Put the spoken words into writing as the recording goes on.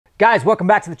Guys, welcome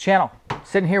back to the channel.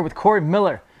 Sitting here with Corey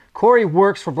Miller. Corey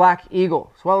works for Black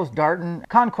Eagle, as well as Darton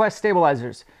Conquest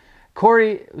Stabilizers.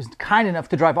 Corey was kind enough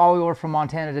to drive all the way over from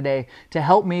Montana today to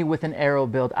help me with an arrow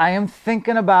build. I am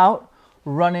thinking about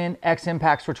running X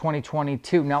Impacts for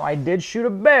 2022. Now, I did shoot a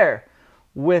bear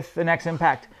with an X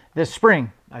Impact this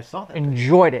spring. I saw that.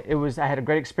 Enjoyed it. I had a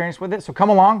great experience with it. So come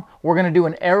along. We're going to do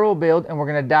an arrow build and we're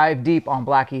going to dive deep on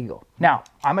Black Eagle. Now,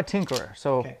 I'm a tinkerer,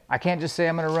 so I can't just say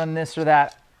I'm going to run this or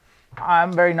that.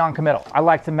 I'm very non-committal. I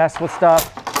like to mess with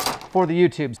stuff for the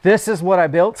YouTubes. This is what I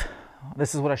built.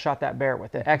 This is what I shot that bear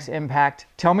with, the X Impact.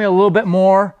 Tell me a little bit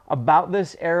more about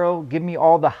this arrow. Give me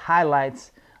all the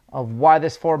highlights of why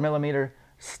this 4mm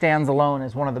stands alone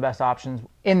as one of the best options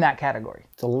in that category.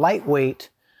 It's a lightweight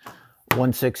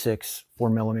 166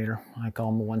 4mm. I call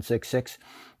them a 166.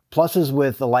 Pluses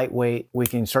with the lightweight, we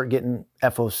can start getting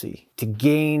FOC to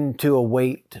gain to a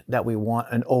weight that we want,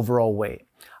 an overall weight.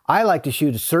 I like to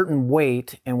shoot a certain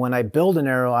weight, and when I build an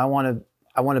arrow, I want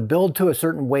to build to a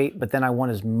certain weight, but then I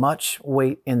want as much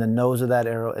weight in the nose of that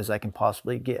arrow as I can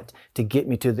possibly get to get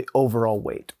me to the overall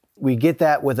weight. We get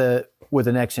that with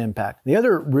an X Impact. The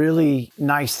other really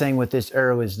nice thing with this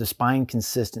arrow is the spine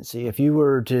consistency. If you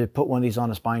were to put one of these on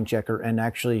a spine checker and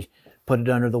actually put it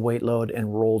under the weight load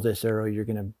and roll this arrow, you're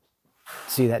gonna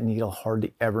see that needle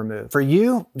hardly ever move. For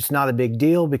you, it's not a big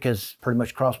deal because pretty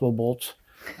much crossbow bolts.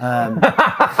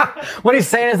 What he's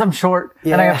saying is I'm short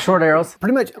and I have short arrows.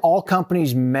 Pretty much all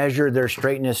companies measure their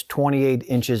straightness 28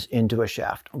 inches into a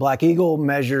shaft. Black Eagle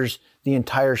measures the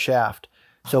entire shaft.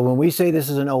 So when we say this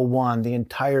is an 01, the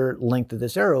entire length of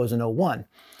this arrow is an 01.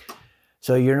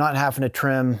 So you're not having to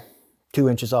trim 2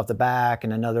 inches off the back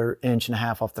and another 1.5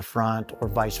 inches off the front, or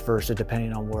vice versa,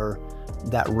 depending on where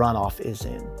that runoff is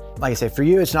in. Like I say, for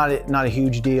you, it's not a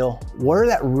huge deal. Where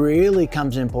that really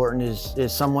comes important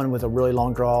is someone with a really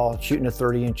long draw, shooting a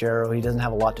 30-inch arrow. He doesn't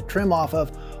have a lot to trim off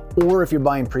of, or if you're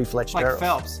buying pre-fletched arrows. Like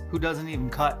Phelps, who doesn't even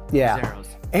cut his arrows.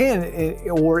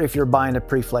 Or if you're buying a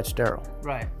pre-fletched arrow.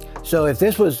 Right. So if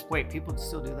this was... Wait, people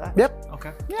still do that? Yep.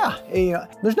 Okay. Yeah, you know,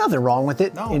 there's nothing wrong with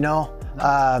it, no. you know.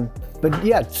 No. But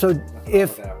yeah, so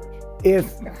if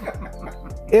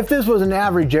this was an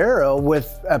average arrow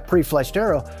with a pre-fletched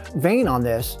arrow, vein on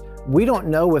this, we don't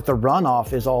know if the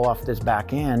runoff is all off this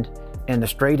back end and the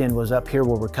straight end was up here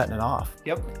where we're cutting it off.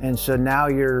 Yep. And so now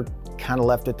you're kind of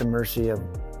left at the mercy of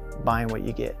buying what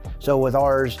you get. So with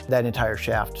ours, that entire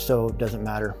shaft, so it doesn't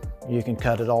matter. You can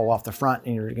cut it all off the front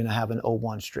and you're gonna have an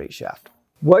 01 straight shaft.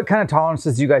 What kind of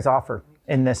tolerances do you guys offer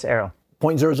in this arrow?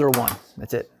 0.001,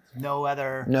 that's it. No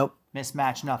other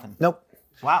mismatch, nothing? Nope.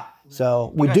 Wow.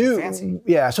 So we do,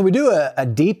 so we do a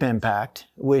deep impact,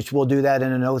 which we'll do that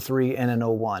in an 03 and an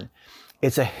 01.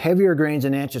 It's a heavier grains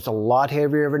an inch. It's a lot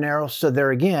heavier of an arrow. So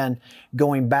there again,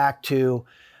 going back to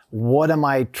what am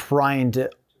I trying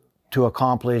to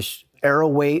accomplish arrow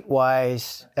weight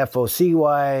wise, FOC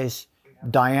wise,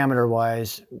 diameter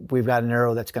wise, we've got an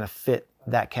arrow that's going to fit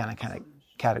that kind of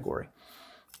category.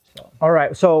 All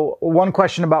right, so one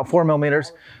question about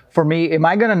 4mm. For me, am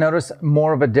I gonna notice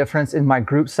more of a difference in my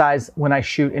group size when I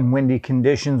shoot in windy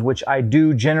conditions, which I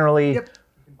do generally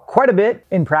quite a bit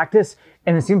in practice,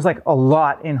 and it seems like a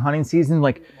lot in hunting season.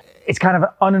 Like, it's kind of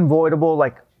unavoidable,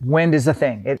 like wind is a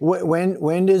thing.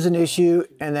 Wind is an issue,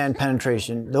 and then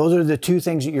penetration. Those are the two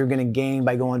things that you're gonna gain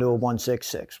by going to a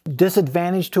 166.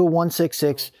 Disadvantage to a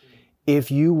 166,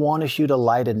 if you wanna shoot a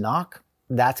lighted knock,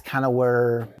 that's kind of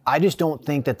where I just don't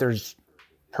think that there's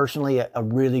personally a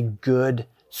really good,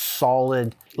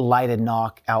 solid lighted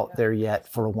knock out there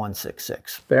yet for a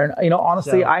 166. Fair enough. You know,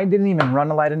 honestly, I didn't even run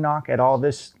a lighted knock at all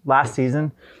this last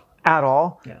season, at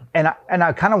all. Yeah. And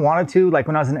I kind of wanted to, like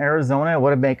when I was in Arizona, it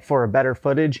would have made for a better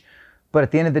footage. But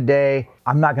at the end of the day,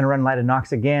 I'm not going to run lighted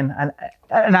knocks again.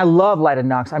 And I love lighted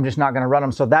knocks. I'm just not going to run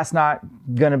them. So that's not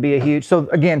going to be a huge. So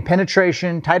again,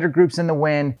 penetration, tighter groups in the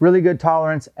wind, really good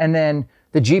tolerance, and then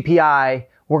the GPI,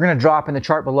 we're gonna drop in the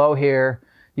chart below here.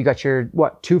 You got your,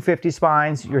 250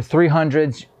 spines, your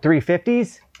 300s,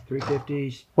 350s?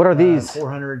 350s. What are these?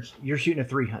 400s, you're shooting a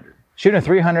 300. Shooting a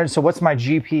 300, so what's my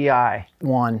GPI?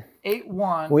 1.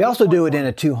 8.1. We also do it in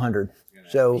a 200.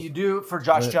 So you do it for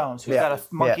Josh Jones, who's got a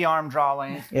monkey arm draw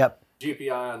lane. Yep.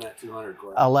 GPI on that 200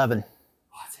 cord. 11.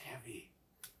 Oh, it's heavy.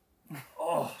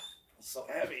 Oh, it's so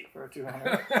heavy. For a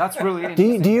 200. That's really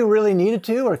interesting. Do you really need a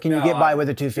 2, or can you get by with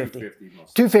a 250?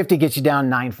 250 gets you down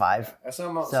 9.5.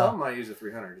 Some might use a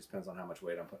 300. It just depends on how much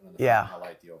weight I'm putting in the front and how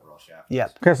light the overall shaft is.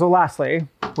 Yep. Okay, so lastly,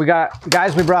 we got,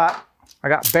 guys, I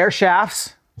got bear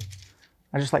shafts.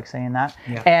 I just like saying that.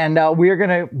 Yeah. And we are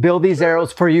gonna build these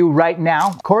arrows for you right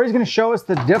now. Corey's gonna show us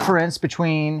the difference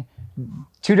between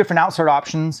 2 different outsert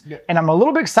options. Yeah. And I'm a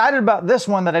little bit excited about this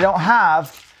one that I don't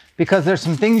have, because there's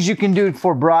some things you can do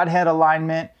for broadhead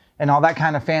alignment and all that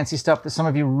kind of fancy stuff that some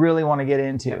of you really want to get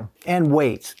into. And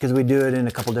weights, because we do it in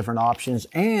a couple different options,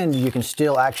 and you can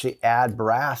still actually add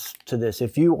brass to this.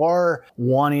 If you are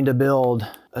wanting to build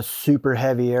a super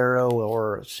heavy arrow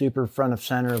or super front of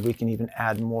center, we can even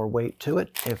add more weight to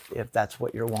it if that's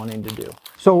what you're wanting to do.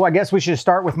 So I guess we should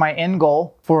start with my end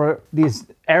goal for these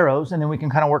arrows, and then we can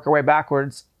kind of work our way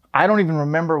backwards. I don't even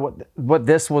remember what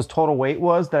this was total weight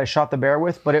was that I shot the bear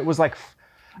with, but it was like,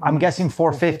 I'm guessing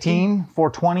 415,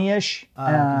 420-ish.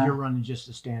 You're running just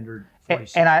a standard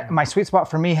 46. And my sweet spot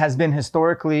for me has been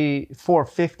historically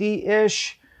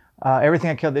 450-ish. Everything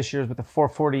I killed this year is with a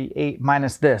 448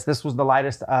 minus this. This was the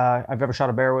lightest I've ever shot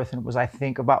a bear with, and it was, I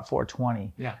think, about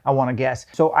 420. Yeah. I want to guess.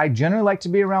 So I generally like to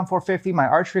be around 450. My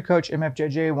archery coach,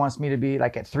 MFJJ, wants me to be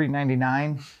like at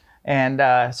 399.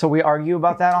 And so we argue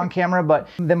about that on camera, but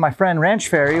then my friend Ranch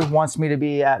Fairy wants me to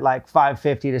be at like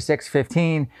 550 to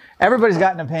 615. Everybody's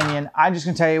got an opinion. I'm just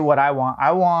gonna tell you what I want.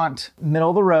 I want middle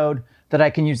of the road that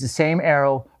I can use the same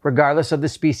arrow regardless of the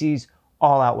species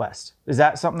all out west. Is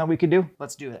that something that we could do?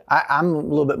 Let's do it. I'm a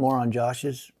little bit more on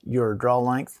Josh's, your draw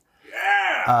length,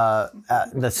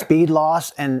 the speed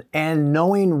loss, and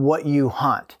knowing what you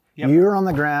hunt. Yep. You're on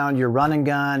the ground, you're run and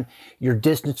gun, your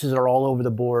distances are all over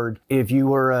the board. If you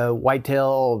were a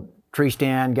whitetail tree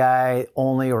stand guy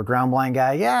only or ground blind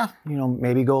guy, yeah, you know,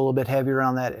 maybe go a little bit heavier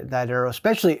on that arrow,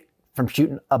 especially from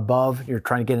shooting above. You're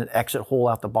trying to get an exit hole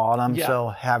out the bottom. Yeah. So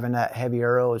having that heavy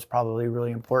arrow is probably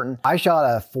really important. I shot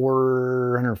a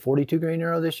 442 grain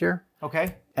arrow this year.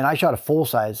 Okay. And I shot a full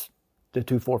size, the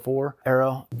 244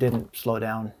 arrow, didn't slow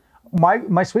down.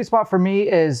 My sweet spot for me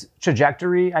is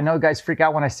trajectory. I know guys freak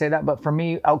out when I say that, but for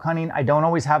me, elk hunting, I don't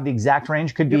always have the exact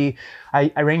range. Could be,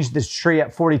 I ranged this tree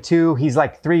at 42. He's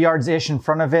like 3 yards-ish in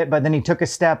front of it, but then he took a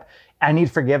step. I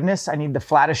need forgiveness. I need the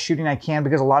flattest shooting I can,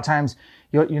 because a lot of times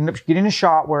you end up getting a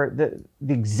shot where the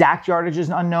exact yardage is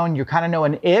unknown. You kind of know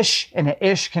an ish, and an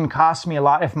ish can cost me a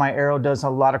lot if my arrow does a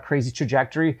lot of crazy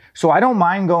trajectory. So I don't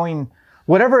mind going,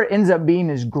 whatever it ends up being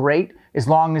is great, as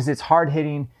long as it's hard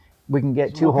hitting. We can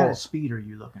get 2 holes. What kind of speed are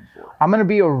you looking for? I'm going to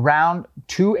be around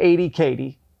 280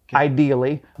 KD,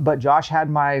 ideally. But Josh had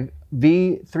my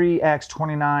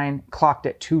V3X29 clocked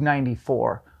at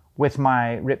 294 with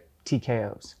my RIP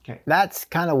TKOs. Okay. That's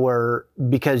kind of where,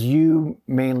 because you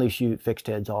mainly shoot fixed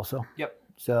heads also. Yep.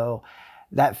 So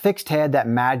that fixed head, that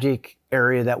magic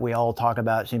area that we all talk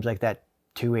about, seems like that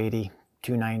 280,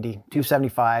 290,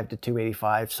 275 to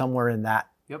 285, somewhere in that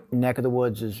neck of the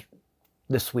woods is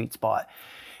the sweet spot.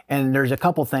 And there's a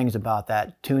couple things about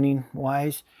that tuning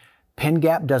wise. Pin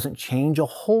gap doesn't change a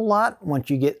whole lot once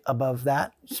you get above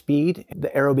that speed.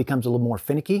 The arrow becomes a little more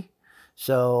finicky.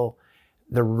 So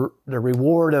the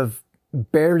reward of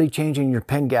barely changing your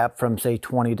pin gap from say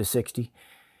 20 to 60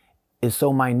 is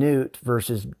so minute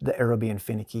versus the arrow being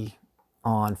finicky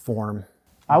on form.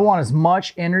 I want as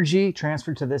much energy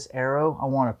transferred to this arrow. I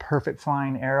want a perfect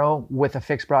flying arrow with a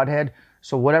fixed broadhead.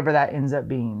 So whatever that ends up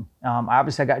being.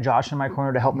 Obviously I got Josh in my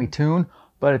corner to help me tune,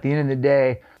 but at the end of the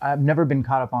day, I've never been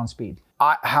caught up on speed.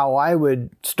 How I would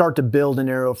start to build an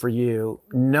arrow for you,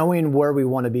 knowing where we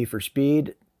want to be for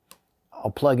speed,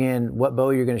 I'll plug in what bow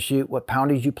you're going to shoot, what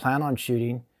poundage you plan on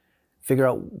shooting, figure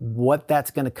out what that's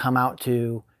going to come out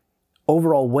to,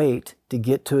 overall weight to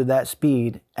get to that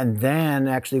speed, and then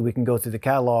actually we can go through the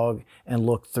catalog and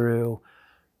look through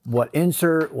what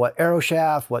insert, what arrow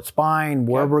shaft, what spine,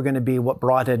 where we're going to be, what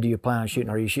broadhead do you plan on shooting?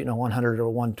 Are you shooting a 100 or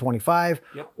 125?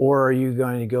 Or are you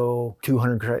going to go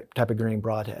 200 type of grain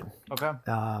broadhead? Okay.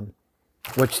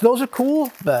 Which those are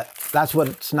cool, but that's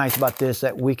what's nice about this,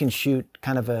 that we can shoot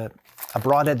kind of a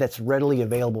broadhead that's readily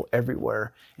available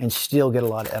everywhere and still get a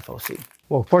lot of FOC.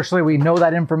 Well, fortunately, we know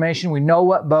that information. We know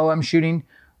what bow I'm shooting.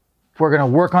 We're going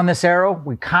to work on this arrow.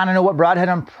 We kind of know what broadhead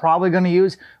I'm probably going to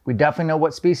use. We definitely know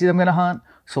what species I'm going to hunt.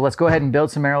 So let's go ahead and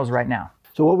build some arrows right now.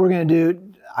 So what we're going to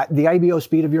do, the IBO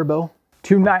speed of your bow?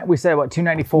 We said what,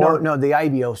 294? No, the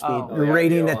IBO speed, the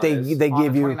rating that they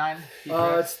give you.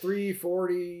 It's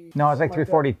 340. No, it's like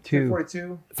 342.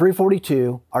 342.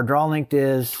 342. Our draw length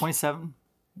is 27.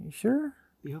 You sure?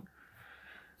 Yep.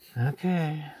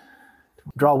 Okay.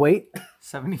 Draw weight?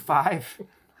 75.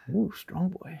 Ooh, strong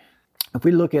boy. If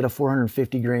we look at a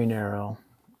 450 grain arrow,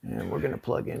 and we're going to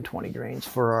plug in 20 grains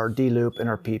for our D-loop and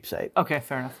our peep sight. Okay,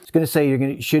 fair enough. It's going to say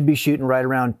you should be shooting right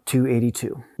around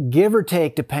 282. Give or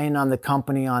take, depending on the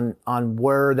company, on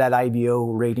where that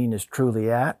IBO rating is truly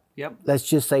at. Yep. Let's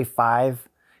just say 5.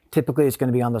 Typically, it's going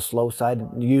to be on the slow side.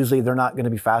 Usually, they're not going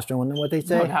to be faster than what they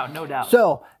say. No doubt, no doubt.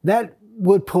 So that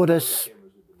would put us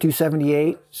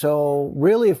 278. So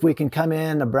really, if we can come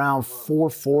in around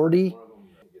 440,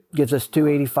 gives us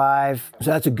 285.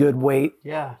 So that's a good weight.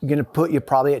 Yeah. Going to put you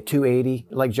probably at 280.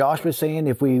 Like Josh was saying,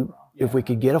 if we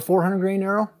could get a 400 grain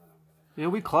arrow,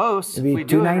 it'll be close. It'd be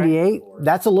 298. Right?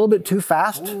 That's a little bit too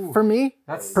fast for me,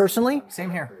 personally.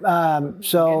 Same here. So I'm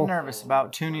getting nervous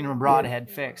about tuning a broadhead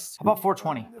fixed. How about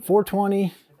 420?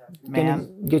 420.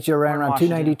 Man, get you around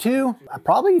 292.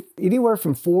 Probably anywhere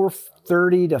from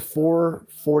 430 to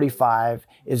 445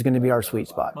 is going to be our sweet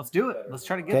spot. Let's do it. Let's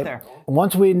try to get there.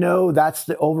 Once we know that's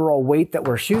the overall weight that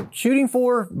we're shooting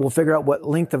for, we'll figure out what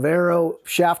length of arrow,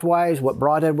 shaft-wise, what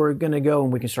broadhead we're going to go,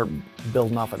 and we can start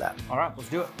building off of that. All right, let's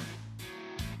do it.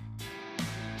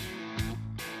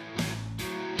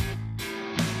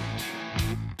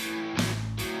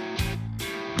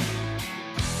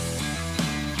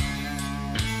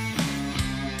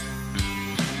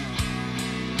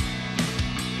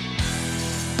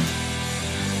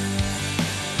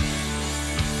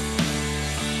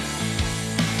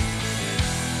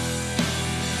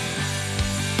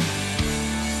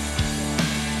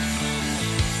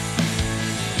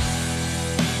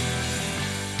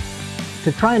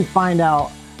 To try and find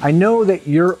out, I know that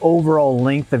your overall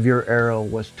length of your arrow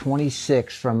was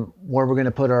 26 from where we're going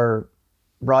to put our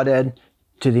broadhead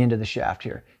to the end of the shaft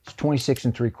here. It's 26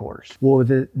 3/4. Well,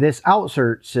 with this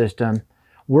outsert system,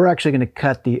 we're actually going to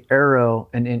cut the arrow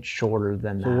an inch shorter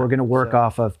than that. So we're going to work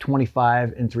off of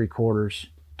 25 3/4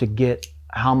 to get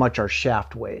how much our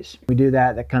shaft weighs. We do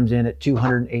that, that comes in at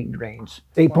 208 grains.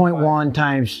 8.1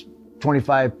 times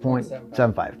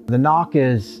 25.75. The knock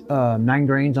is 9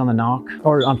 grains on the knock,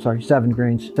 or I'm sorry, 7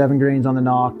 grains. 7 grains on the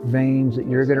knock. Veins that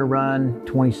you're gonna run,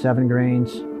 27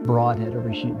 grains. Broadhead, are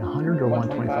we shooting 100 or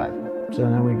 125? So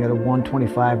now we got a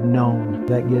 125 known.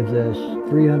 That gives us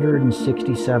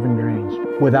 367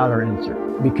 grains without our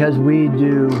insert. Because we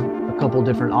do a couple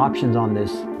different options on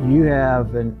this, you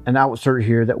have an outsert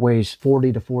here that weighs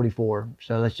 40 to 44.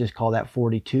 So let's just call that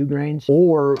 42 grains.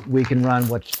 Or we can run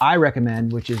what I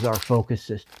recommend, which is our focus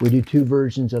system. We do 2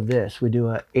 versions of this. We do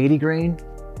a 80 grain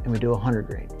and we do a 100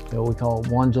 grain. So we call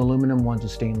one's aluminum, one's a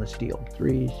stainless steel.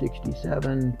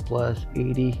 367 plus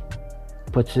 80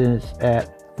 puts us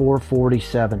at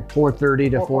 447. 430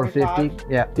 to 450,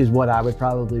 yeah, is what I would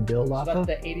probably build off of.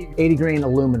 The 80 grain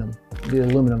aluminum, the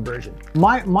aluminum version.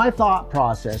 My thought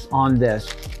process on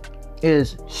this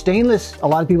is stainless. A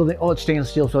lot of people think, oh, it's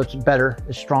stainless steel, so it's better,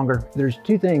 it's stronger. There's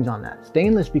 2 things on that.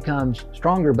 Stainless becomes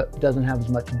stronger, but doesn't have as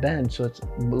much bend, so it's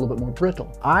a little bit more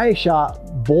brittle. I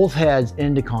shot both heads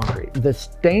into concrete. The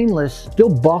stainless still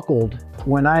buckled.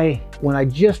 When I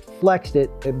just flexed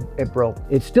it, it broke.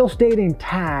 It still stayed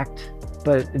intact,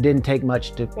 but it didn't take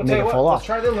much to make it fall off. Let's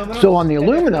try the aluminum. So on the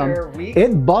aluminum,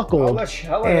 it buckled.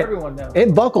 I'll let everyone know.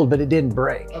 It buckled, but it didn't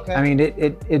break. Okay. I mean,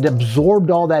 it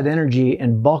absorbed all that energy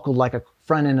and buckled like a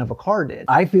front end of a car did.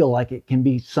 I feel like it can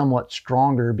be somewhat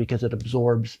stronger because it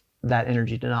absorbs that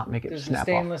energy to not make it snap off. Does the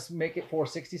stainless make it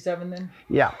 467 then?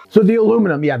 Yeah. So the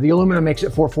aluminum, yeah, the aluminum makes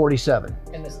it 447.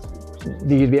 And this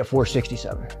You'd be at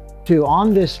 467. So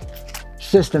on this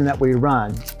system that we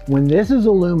run, when this is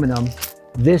aluminum,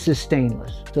 this is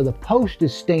stainless. So the post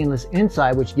is stainless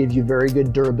inside, which gives you very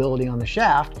good durability on the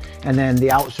shaft. And then the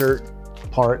outsert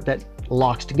part that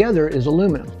locks together is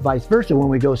aluminum. Vice versa, when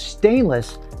we go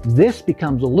stainless, this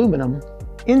becomes aluminum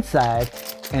inside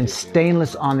and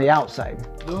stainless on the outside.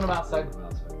 aluminum outside.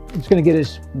 It's gonna get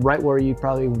us right where you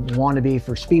probably want to be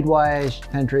for speed-wise,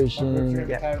 penetration.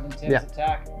 Yeah.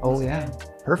 Attack. Oh yeah,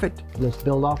 perfect. Let's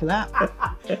build off of that.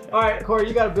 All right, Corey,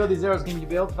 you got to build these arrows. Can you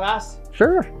build fast?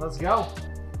 Sure. Let's go.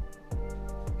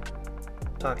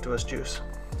 Talk to us, Juice.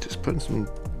 Just putting some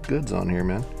goods on here,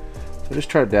 man. So just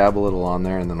try to dab a little on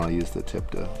there, and then I'll use the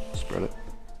tip to spread it.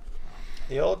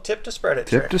 The old tip to spread it.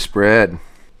 Tip to spread.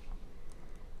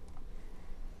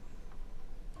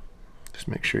 Just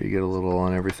make sure you get a little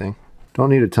on everything. Don't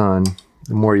need a ton.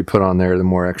 The more you put on there, the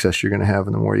more excess you're going to have,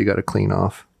 and the more you got to clean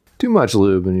off. Too much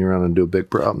lube, and you run into big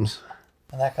problems.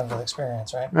 And that comes with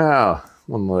experience, right? Oh,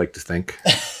 one would like to think.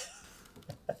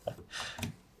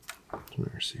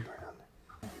 Receiver down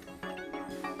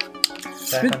there.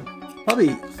 Second. Probably.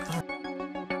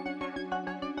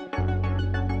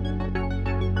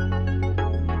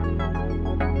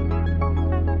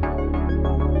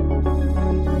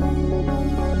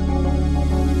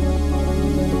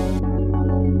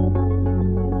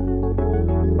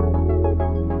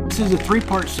 This is a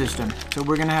 3-part system. So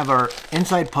we're gonna have our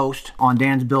inside post on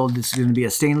Dan's build. This is gonna be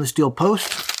a stainless steel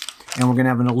post, and we're gonna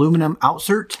have an aluminum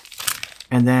outsert.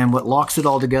 And then what locks it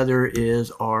all together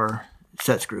is our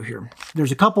set screw here.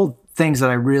 There's a couple things that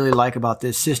I really like about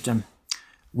this system.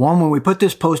 One, when we put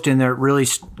this post in there, it really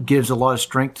gives a lot of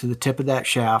strength to the tip of that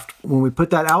shaft. When we put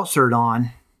that outsert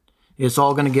on, it's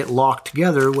all going to get locked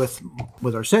together with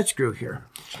our set screw here.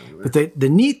 But the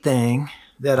neat thing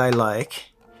that I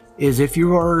like is if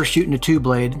you are shooting a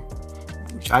 2-blade,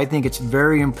 which I think it's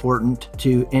very important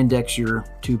to index your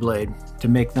 2-blade to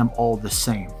make them all the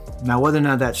same. Now, whether or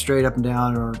not that's straight up and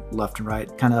down or left and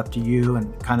right, kind of up to you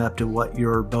and kind of up to what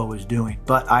your bow is doing.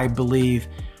 But I believe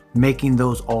making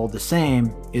those all the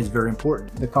same is very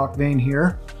important. The cock vane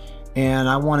here, and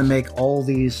I want to make all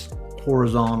these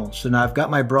horizontal. So now I've got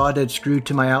my broadhead screwed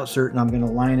to my outsert, and I'm going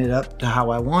to line it up to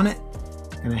how I want it.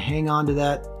 I'm going to hang on to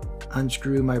that,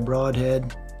 unscrew my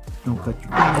broadhead. Don't cut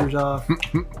your fingers off.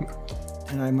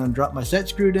 And I'm going to drop my set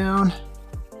screw down.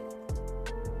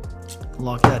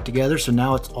 Lock that together, so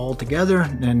now it's all together.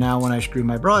 And now when I screw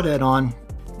my broadhead on,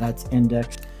 that's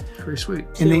indexed. Pretty sweet.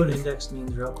 See what index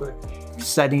means real quick.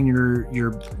 Setting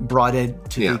your broadhead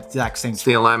to the exact same It's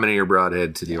the alignment of your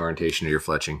broadhead to the orientation of your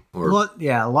fletching, or a lot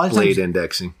of blade times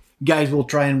indexing. Guys will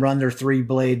try and run their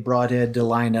 3-blade broadhead to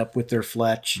line up with their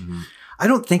fletch. I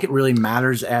don't think it really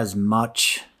matters as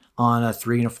much on a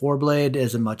 3 and a 4 blade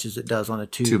as much as it does on a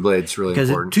 2. 2 blades really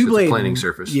important. Because 2-blade, it's a planing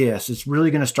surface. Yes, it's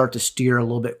really going to start to steer a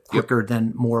little bit quicker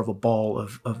than more of a ball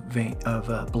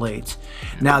of blades.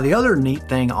 Now, the other neat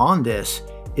thing on this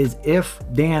is if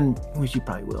Dan, which he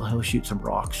probably will, he'll shoot some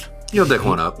rocks. He'll dick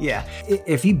one up. Yeah.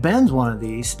 If he bends one of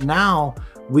these, now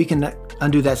we can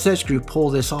undo that set screw, pull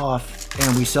this off,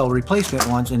 and we sell replacement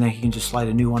ones, and then he can just slide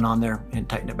a new one on there and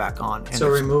tighten it back on. And so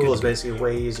removal is basically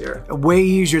way easier. Way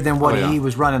easier than what he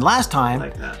was running last time.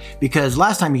 Like that. Because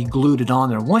last time he glued it on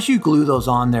there. Once you glue those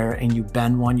on there and you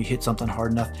bend one, you hit something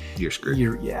hard enough, you're screwed.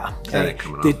 That ain't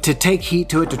coming off. To take heat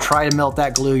to it, to try to melt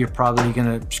that glue, you're probably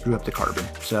going to screw up the carbon.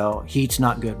 So heat's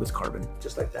not good with carbon.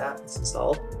 Just like that, it's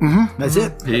installed. That's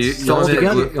it.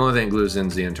 The only thing glues in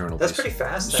is the internal That's piece. pretty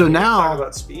fast. So now, talk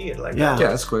about speed, like yeah,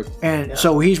 that's quick. And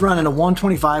so he's running a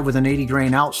 125 with an 80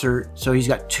 grain outsert. So he's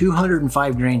got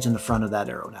 205 grains in the front of that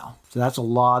arrow now. So that's a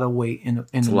lot of weight in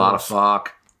It's a lot of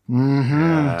fuck. Did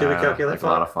we calculate a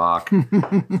lot of fuck?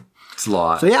 It's a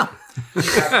lot. So yeah.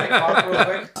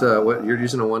 So what you're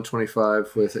using a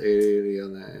 125 with 80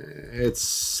 on that? It's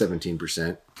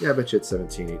 17%. Yeah, I bet you it's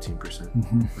 17,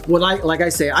 18%. Well, like I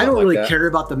say, I don't really that. care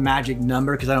about the magic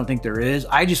number because I don't think there is.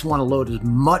 I just want to load as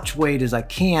much weight as I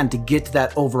can to get to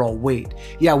that overall weight.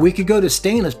 Yeah, we could go to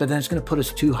stainless, but then it's going to put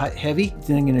us too heavy. It's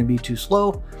then going to be too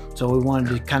slow. So we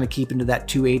wanted to kind of keep into that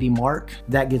 280 mark.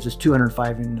 That gives us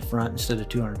 205 in the front instead of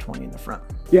 220 in the front.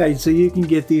 Yeah, so you can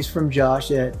get these from Josh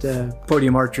at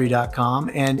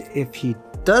podiumarchery.com. And if he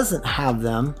doesn't have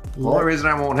them, The only reason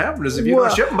I won't have them is if you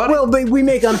don't ship them, buddy. Well, but we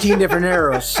make umpteen different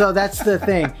arrows. So that's the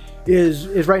thing is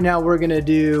right now we're going to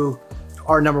do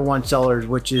our #1 sellers,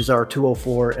 which is our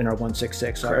 204 and our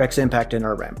 166, our X Impact and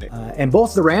our Rampage. And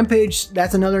both the Rampage,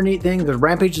 that's another neat thing. The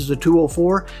Rampage is the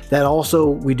 204. That also,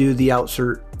 we do the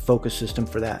outsert focus system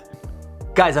for that.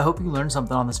 Guys, I hope you learned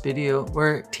something on this video.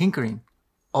 We're tinkering.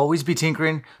 Always be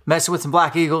tinkering, messing with some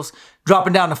Black Eagles,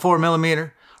 dropping down to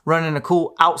 4mm, running a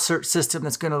cool outsert system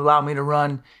that's going to allow me to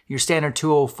run your standard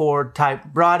 204 type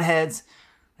broadheads,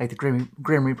 like the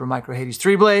Grim Reaper Micro Hades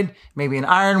 3-blade, maybe an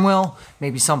iron will,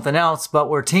 maybe something else, but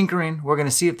we're tinkering. We're going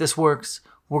to see if this works.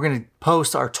 We're going to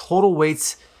post our total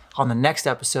weights on the next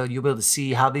episode. You'll be able to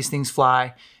see how these things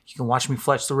fly. You can watch me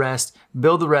fletch the rest,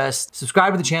 build the rest.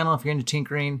 Subscribe to the channel if you're into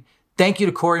tinkering. Thank you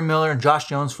to Corey Miller and Josh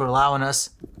Jones for allowing us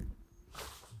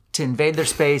to invade their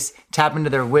space, tap into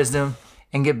their wisdom,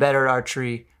 and get better at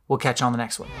archery. We'll catch you on the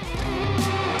next one.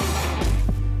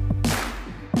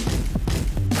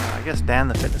 I guess Dan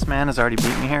the fitness man has already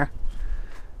beat me here,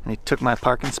 and he took my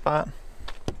parking spot.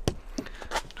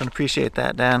 Don't appreciate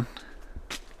that, Dan.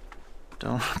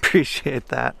 Don't appreciate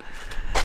that.